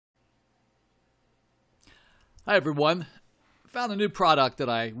Hi everyone. Found a new product that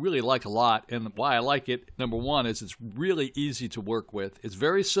I really like a lot, and why I like it, number one, is it's really easy to work with. It's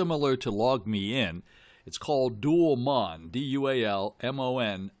very similar to Logmein. It's called dualmon,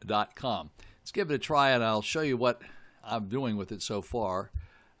 dualmon.com. Let's give it a try and I'll show you what I'm doing with it so far.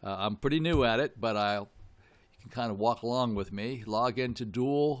 I'm pretty new at it, but you can kind of walk along with me. Log into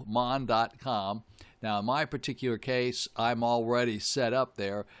dualmon.com. Now, in my particular case, I'm already set up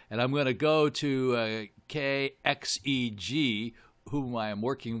there, and I'm going to go to KXEG, whom I am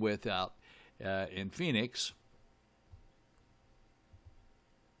working with out in Phoenix.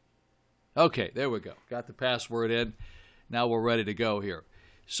 Okay, there we go. Got the password in. Now we're ready to go here.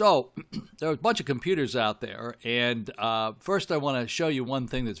 So, there's a bunch of computers out there, and first I want to show you one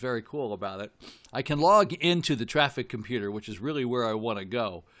thing that's very cool about it. I can log into the traffic computer, which is really where I want to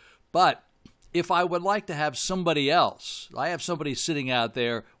go, but if I would like to have somebody else, I have somebody sitting out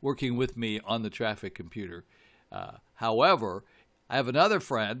there working with me on the traffic computer. However, I have another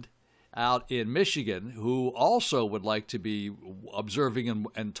friend out in Michigan who also would like to be observing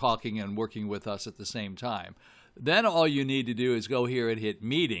and talking and working with us at the same time. Then all you need to do is go here and hit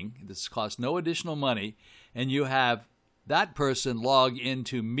meeting. This costs no additional money, and you have that person log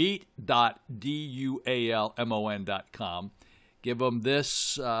into meet.dualmon.com. Give them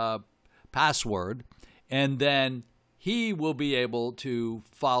this password, and then he will be able to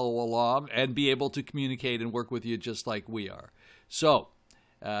follow along and be able to communicate and work with you just like we are. So,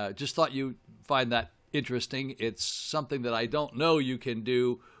 just thought you'd find that interesting. It's something that I don't know you can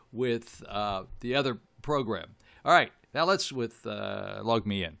do with the other program. All right, now let's log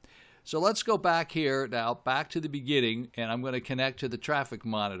me in. So let's go back here now, back to the beginning, and I'm going to connect to the traffic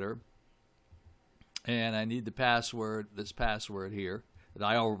monitor. And I need the password, this password here, that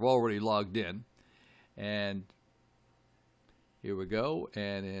I have already logged in. And here we go.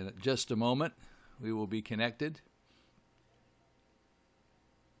 And in just a moment, we will be connected.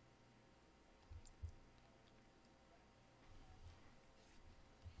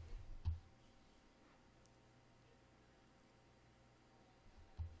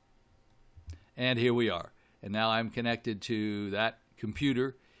 And here we are. And now I'm connected to that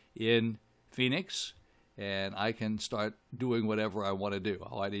computer in Phoenix, and I can start doing whatever I want to do.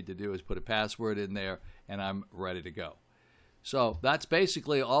 All I need to do is put a password in there, and I'm ready to go. So that's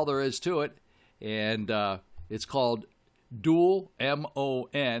basically all there is to it, and it's called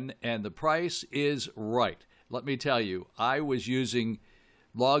dualmon, and the price is right. Let me tell you, I was using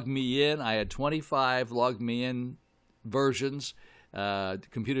Logmein. I had 25 Logmein versions,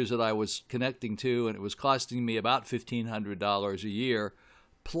 computers that I was connecting to, and it was costing me about $1,500 a year.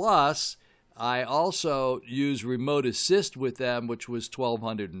 Plus, I also use remote assist with them, which was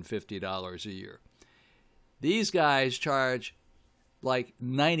 $1,250 a year. These guys charge like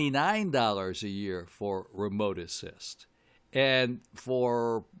 $99 a year for remote assist. And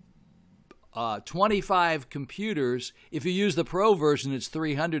for 25 computers, if you use the Pro version, it's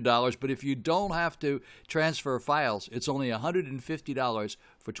 $300, but if you don't have to transfer files, it's only $150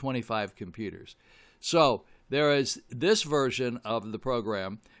 for 25 computers. So there is this version of the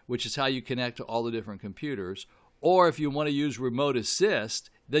program, which is how you connect to all the different computers. Or if you want to use remote assist,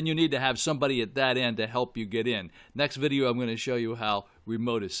 then you need to have somebody at that end to help you get in. Next video, I'm going to show you how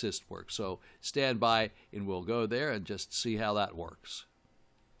remote assist works. So stand by and we'll go there and just see how that works.